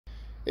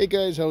Hey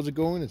guys, how's it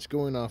going? It's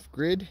going off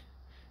grid,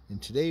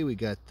 and today we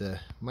got the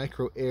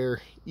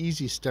Micro-Air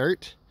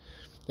EasyStart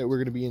that we're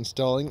going to be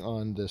installing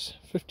on this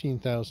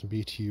 15,000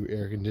 BTU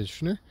air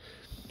conditioner.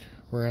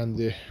 We're on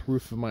the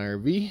roof of my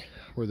RV,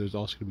 where there's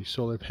also going to be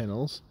solar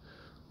panels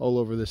all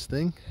over this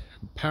thing,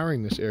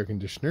 powering this air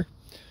conditioner.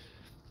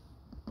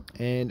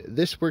 And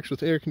this works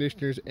with air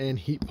conditioners and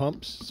heat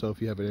pumps, so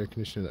if you have an air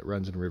conditioner that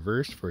runs in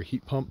reverse for a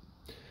heat pump.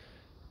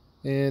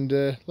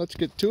 And let's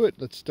get to it.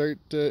 Let's start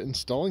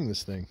installing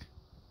this thing.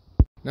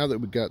 Now that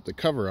we got the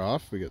cover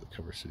off, we got the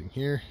cover sitting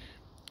here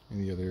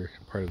and the other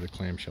part of the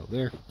clamshell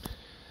there,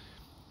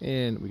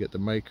 and we got the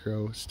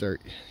micro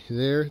start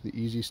there, the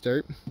easy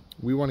start.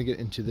 We want to get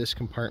into this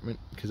compartment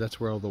because that's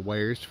where all the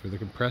wires for the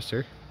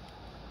compressor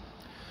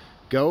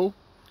go,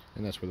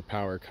 and that's where the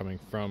power coming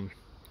from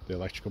the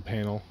electrical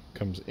panel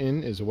comes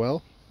in as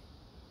well.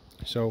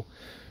 So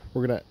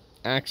we're going to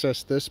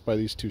access this by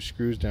these two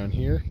screws down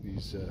here,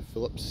 these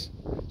Phillips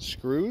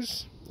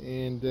screws,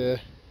 and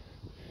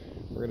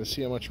we're going to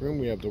see how much room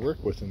we have to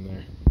work with in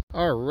there.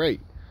 Alright,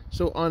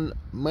 so on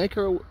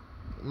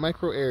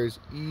Micro-Air's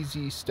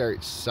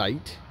EasyStart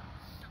site,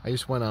 I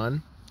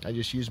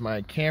just used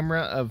my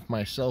camera of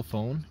my cell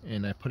phone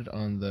and I put it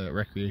on the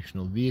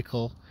recreational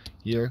vehicle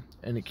here,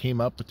 and it came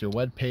up with their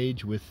web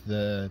page with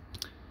the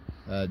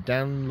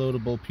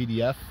downloadable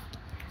PDF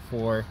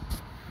for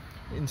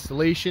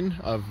installation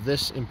of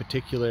this in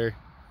particular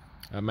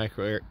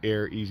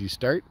Micro-Air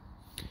EasyStart.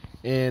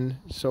 And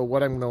so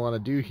what I'm going to want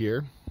to do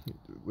here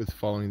with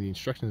following the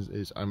instructions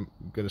is I'm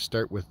going to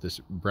start with this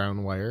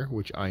brown wire,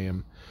 which I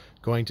am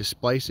going to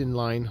splice in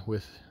line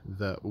with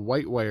the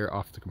white wire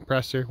off the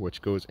compressor,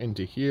 which goes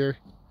into here,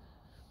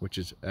 which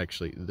is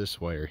actually this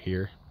wire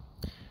here.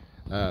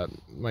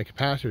 My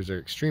capacitors are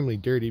extremely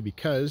dirty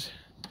because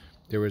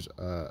there was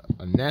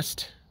a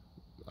nest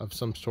of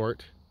some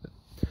sort,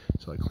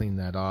 so I cleaned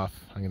that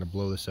off. I'm going to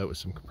blow this out with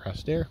some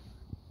compressed air.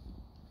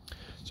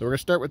 So we're going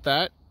to start with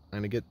that. I'm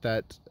going to get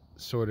that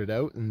sorted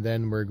out, and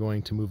then we're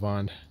going to move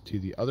on to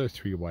the other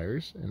three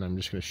wires, and I'm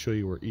just going to show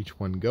you where each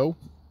one go.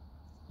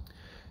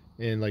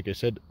 And like I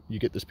said, you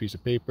get this piece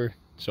of paper,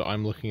 so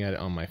I'm looking at it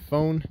on my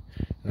phone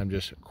and I'm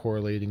just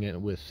correlating it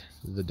with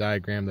the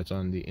diagram that's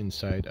on the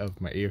inside of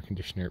my air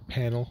conditioner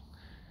panel.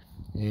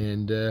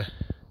 And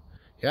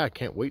yeah, I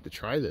can't wait to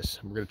try this.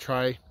 We're going to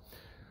try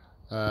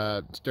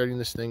starting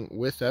this thing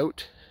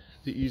without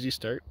the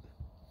EasyStart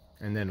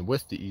and then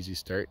with the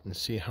EasyStart, and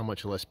see how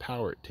much less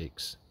power it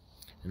takes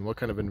and what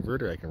kind of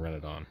inverter I can run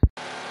it on.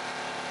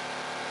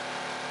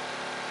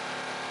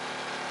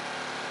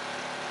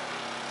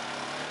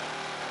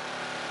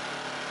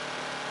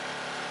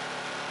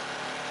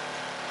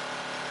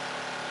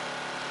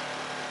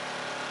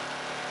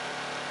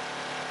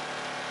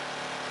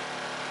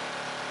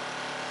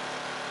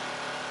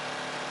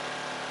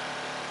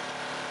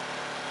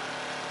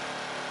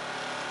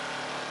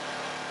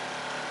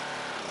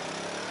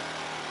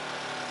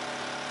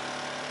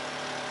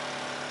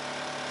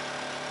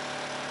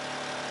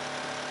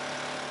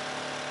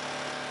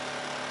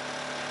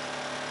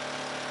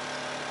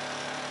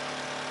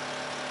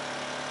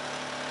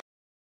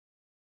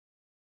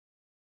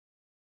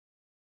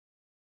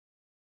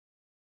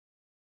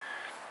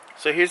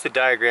 So here's the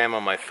diagram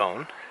on my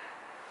phone,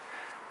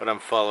 what I'm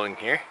following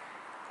here.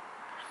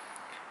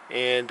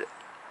 And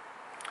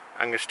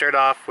I'm going to start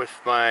off with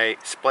my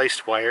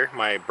spliced wire,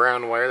 my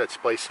brown wire that's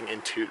splicing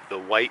into the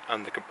white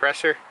on the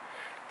compressor.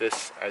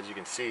 This, as you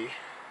can see,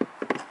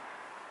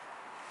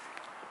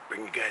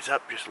 bring you guys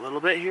up just a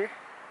little bit here.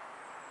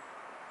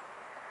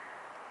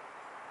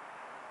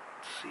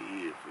 Let's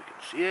see if we can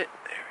see it.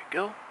 There we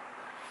go.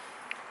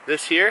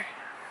 This here,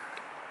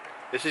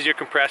 this is your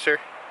compressor.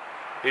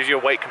 Here's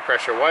your white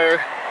compressor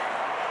wire.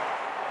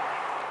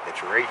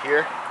 It's right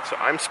here. So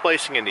I'm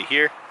splicing into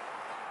here,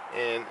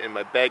 and in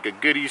my bag of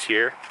goodies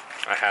here,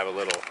 I have a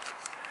little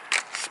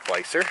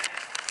splicer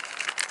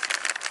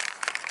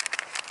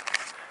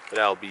that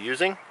I'll be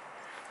using.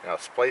 And I'll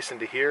splice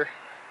into here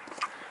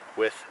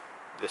with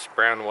this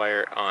brown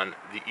wire on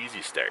the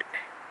EasyStart.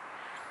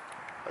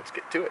 Let's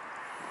get to it.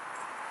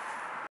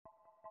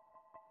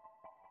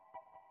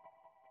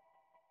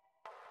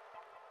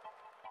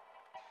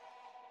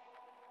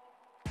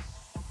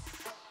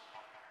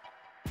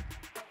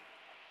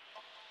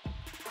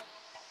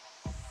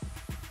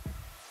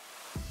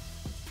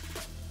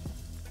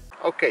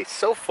 Okay,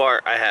 so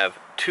far I have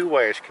two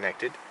wires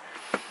connected.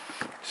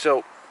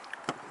 So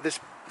this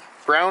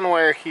brown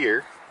wire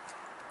here,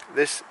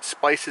 this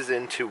splices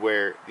into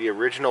where the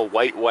original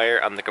white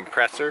wire on the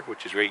compressor,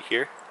 which is right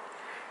here,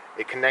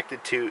 it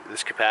connected to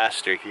this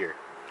capacitor here,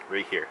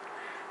 right here.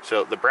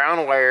 So the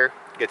brown wire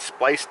gets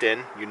spliced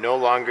in. You no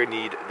longer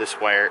need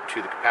this wire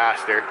to the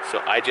capacitor.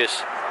 So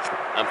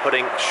I'm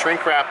putting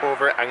shrink wrap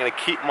over it. I'm going to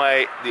keep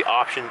the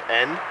optioned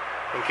end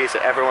in case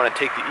I ever want to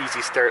take the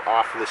EasyStart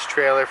off of this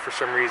trailer for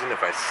some reason,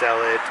 if I sell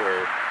it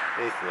or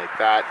anything like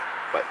that.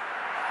 But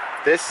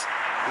this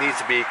needs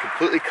to be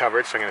completely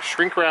covered, so I'm going to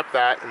shrink wrap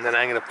that, and then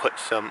I'm going to put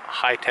some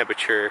high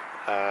temperature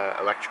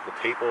electrical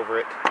tape over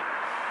it.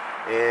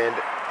 And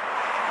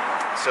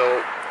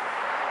so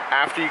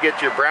After you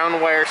get your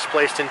brown wire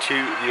spliced into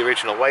the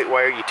original white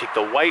wire, you take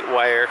the white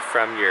wire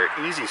from your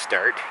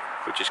EasyStart,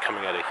 which is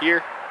coming out of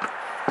here,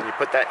 and you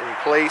put that in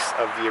place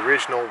of the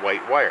original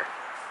white wire.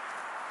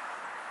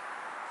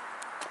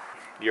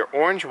 Your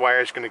orange wire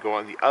is going to go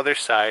on the other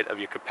side of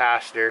your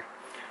capacitor,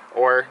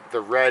 or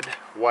the red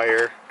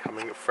wire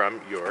coming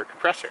from your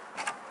compressor,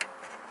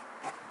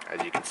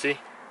 as you can see.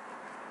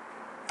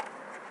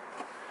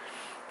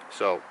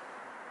 So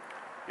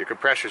your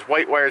compressor's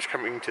white wire is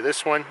coming to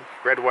this one,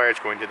 red wire is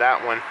going to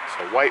that one.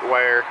 So white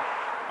wire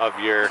of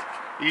your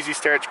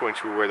EasyStart is going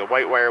to where the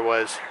white wire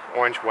was,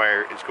 orange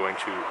wire is going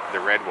to the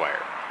red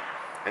wire.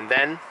 And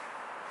then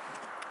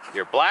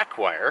your black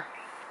wire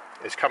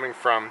is coming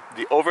from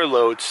the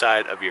overload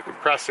side of your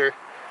compressor,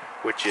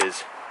 which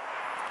is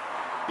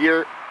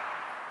here.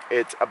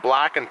 It's a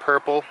black and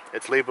purple.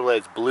 It's labeled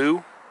as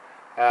blue.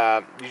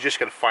 You just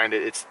gotta find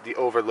it. It's the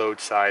overload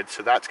side,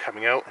 so that's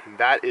coming out, and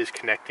that is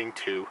connecting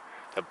to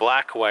the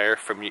black wire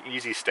from your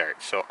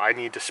EasyStart. So I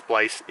need to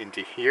splice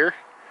into here.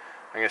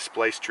 I'm gonna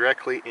splice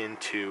directly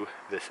into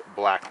this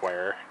black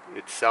wire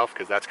itself,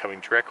 because that's coming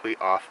directly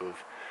off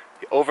of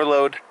the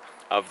overload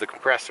of the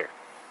compressor.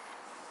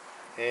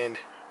 And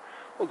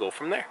we'll go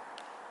from there.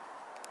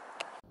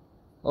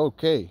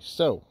 Okay,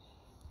 so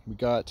we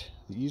got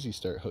the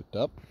EasyStart hooked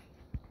up,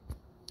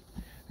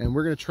 and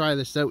we're going to try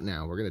this out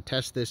now. We're going to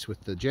test this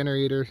with the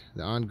generator,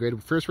 the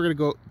on-grid. First we're going to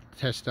go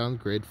test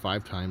on-grid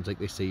 5 times like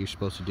they say you're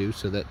supposed to do,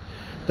 so that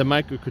the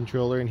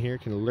microcontroller in here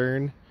can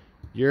learn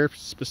your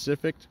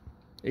specific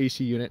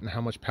AC unit and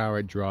how much power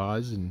it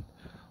draws and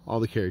all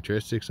the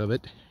characteristics of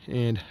it.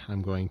 And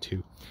I'm going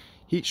to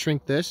heat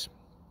shrink this,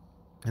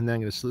 and then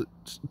I'm going to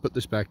put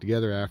this back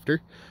together after.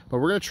 But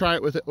we're going to try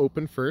it with it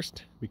open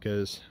first,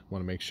 because I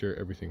want to make sure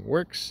everything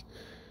works.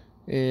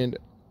 And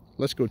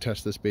let's go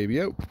test this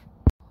baby out.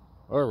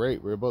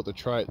 Alright, we're about to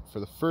try it for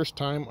the first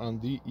time on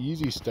the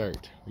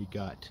EasyStart. We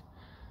got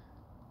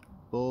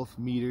both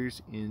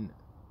meters in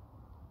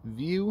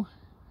view.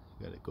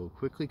 Gotta go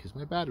quickly because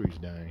my battery's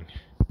dying.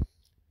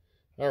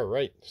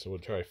 Alright, so we'll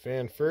try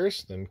fan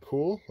first, then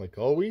cool, like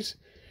always.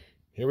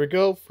 Here we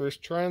go,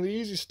 first try on the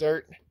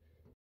EasyStart.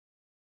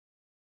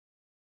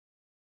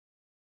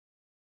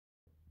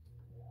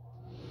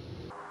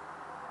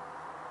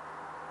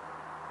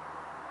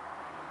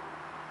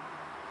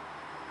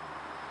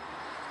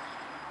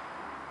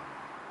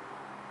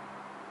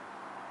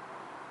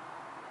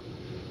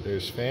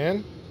 There's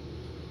fan.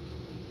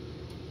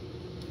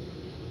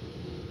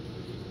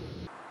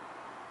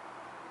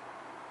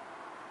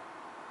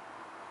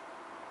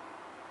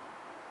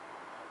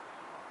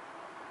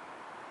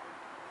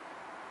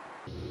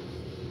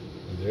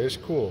 And there's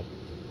cool.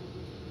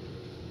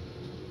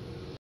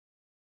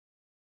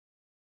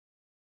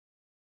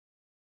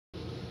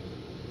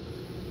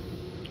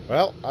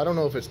 Well, I don't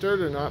know if it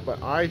started or not,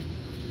 but I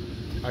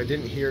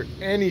didn't hear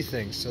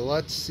anything. So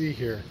let's see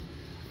here.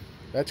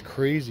 That's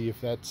crazy if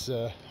that's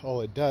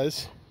all it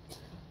does.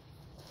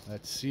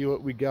 Let's see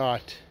what we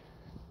got.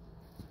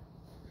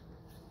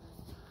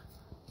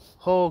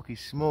 Holy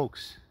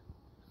smokes.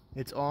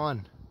 It's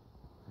on.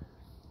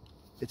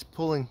 It's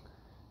pulling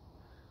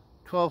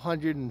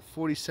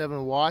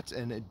 1247 watts,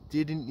 and it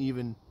didn't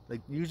even,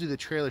 like, usually the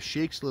trailer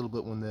shakes a little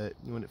bit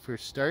when it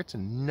first starts,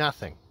 and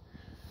nothing.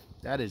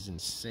 That is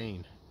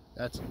insane.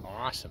 That's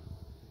awesome.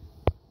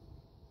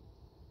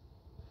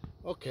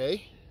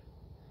 Okay.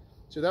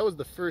 So that was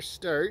the first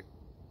start,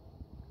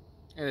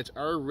 and it's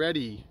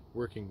already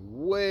working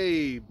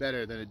way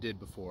better than it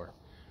did before.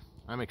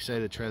 I'm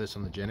excited to try this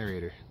on the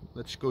generator.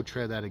 Let's go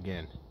try that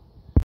again.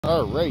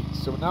 Alright,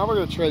 so now we're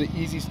going to try the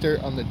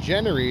EasyStart on the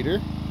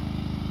generator.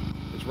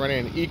 It's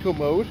running in eco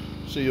mode,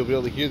 so you'll be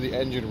able to hear the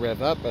engine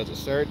rev up as it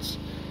starts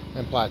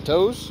and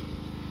plateaus.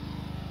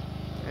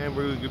 And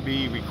we're going to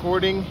be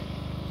recording.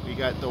 We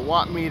got the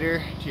watt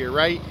meter to your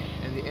right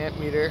and the amp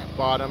meter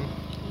bottom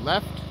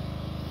left.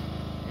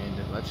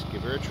 Let's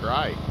give her a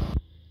try.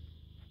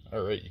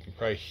 Alright, you can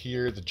probably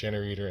hear the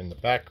generator in the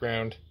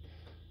background.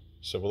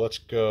 So let's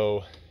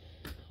go,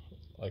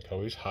 like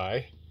always,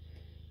 high.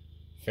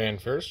 Fan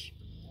first.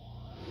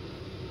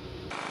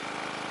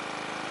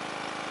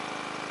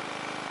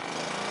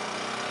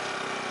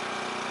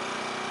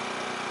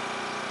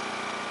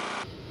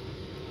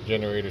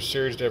 Generator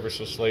surged ever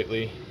so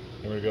slightly.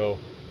 And we go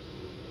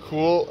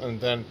cool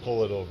and then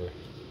pull it over.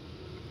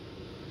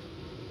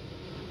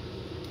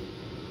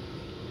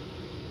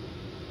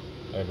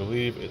 I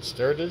believe it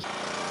started.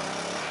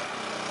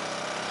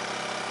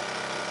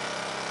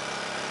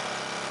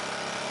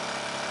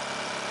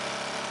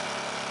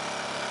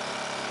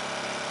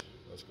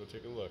 Let's go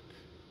take a look.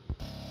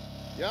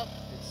 Yep,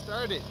 it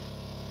started.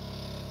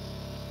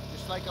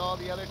 Just like all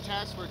the other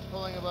tests, we're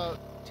pulling about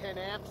 10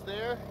 amps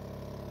there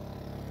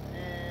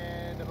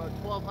and about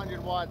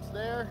 1200 watts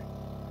there.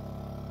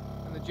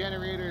 And the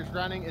generator is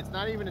running. It's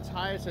not even its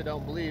highest, I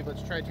don't believe.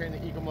 Let's try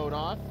turning the eco mode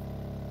off.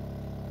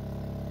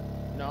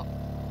 No.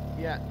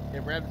 Yeah, it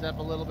revs up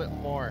a little bit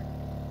more.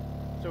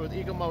 So with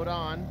eco mode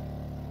on,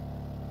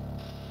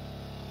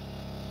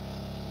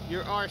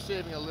 you are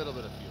saving a little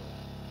bit of fuel.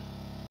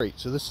 Alright,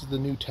 so this is the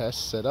new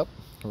test setup.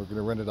 We're going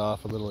to run it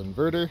off a little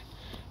inverter,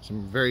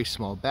 some very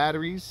small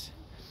batteries.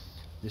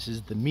 This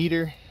is the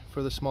meter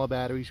for the small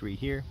batteries right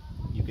here.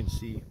 You can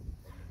see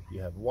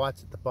you have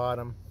watts at the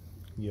bottom,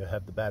 you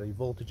have the battery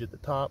voltage at the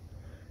top,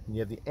 and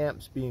you have the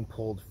amps being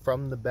pulled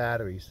from the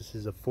batteries. This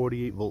is a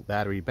 48 volt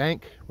battery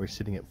bank. We're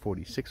sitting at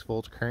 46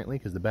 volts currently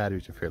because the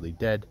batteries are fairly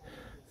dead.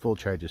 Full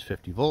charge is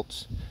 50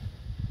 volts.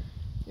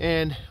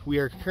 And we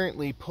are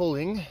currently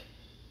pulling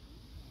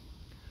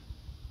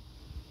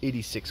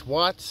 86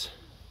 watts,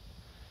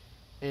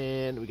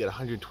 and we got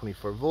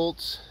 124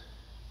 volts,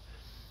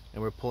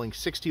 and we're pulling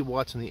 60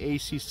 watts on the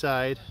AC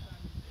side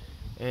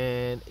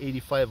and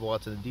 85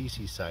 watts on the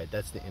DC side.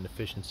 That's the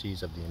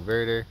inefficiencies of the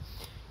inverter,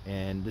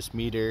 and this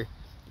meter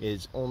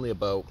is only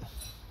about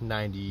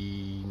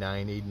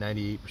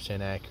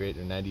 98% accurate,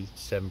 or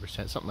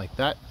 97%, something like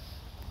that.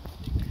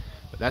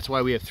 But that's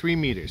why we have 3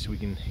 meters, so we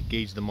can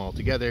gauge them all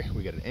together.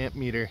 We got an amp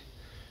meter,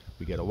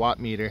 we got a watt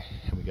meter,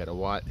 and we got a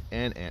watt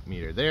and amp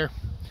meter there.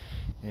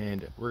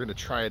 And we're going to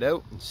try it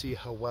out and see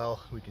how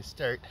well we can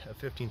start a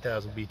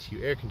 15,000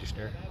 BTU air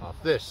conditioner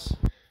off this.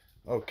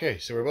 Okay,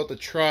 so we're about to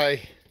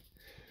try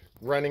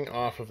running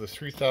off of the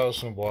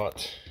 3,000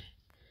 watt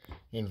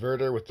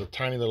inverter with the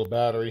tiny little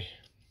battery.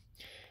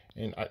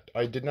 And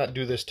I did not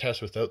do this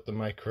test without the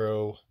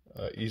Micro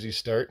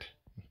EasyStart.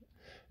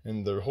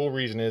 And the whole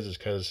reason is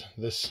because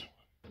this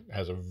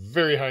has a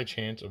very high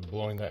chance of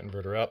blowing that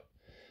inverter up.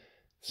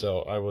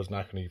 So I was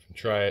not going to even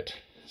try it.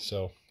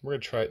 So we're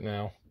going to try it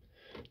now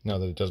that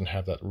it doesn't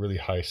have that really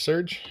high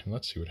surge, and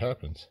let's see what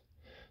happens.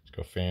 Let's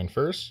go fan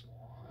first.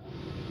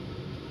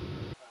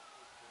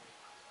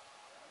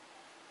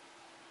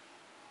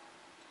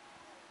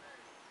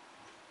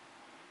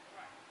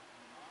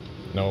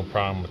 No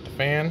problem with the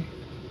fan.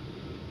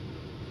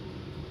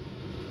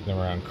 Then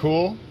we're on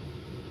cool.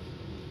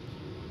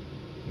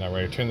 Now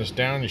ready to turn this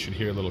down, you should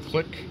hear a little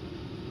click.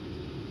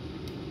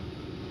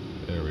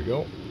 There we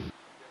go.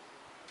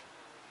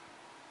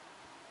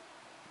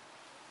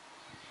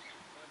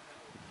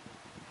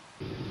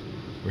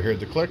 We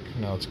heard the click.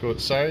 Now let's go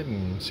outside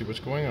and see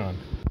what's going on.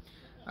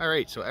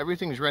 Alright, so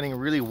everything's running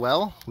really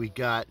well. We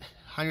got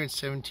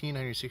 117,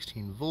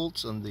 116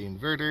 volts on the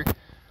inverter.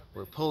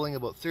 We're pulling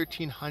about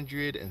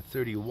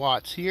 1,330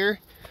 watts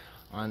here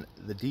on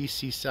the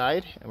DC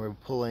side, and we're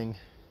pulling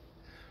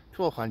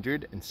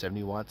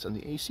 1,270 watts on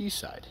the AC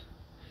side.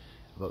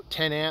 About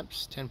 10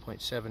 amps,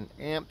 10.7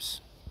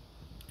 amps.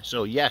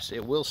 So yes,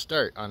 it will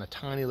start on a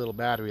tiny little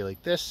battery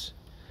like this.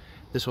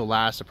 This will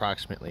last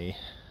approximately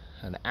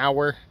an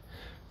hour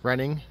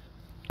running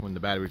when the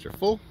batteries are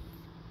full.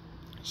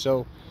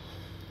 So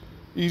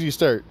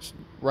EasyStart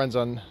runs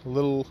on a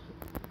little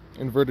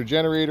inverter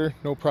generator,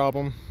 no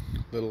problem.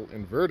 Little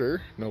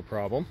inverter, no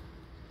problem.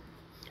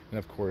 And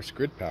of course,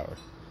 grid power.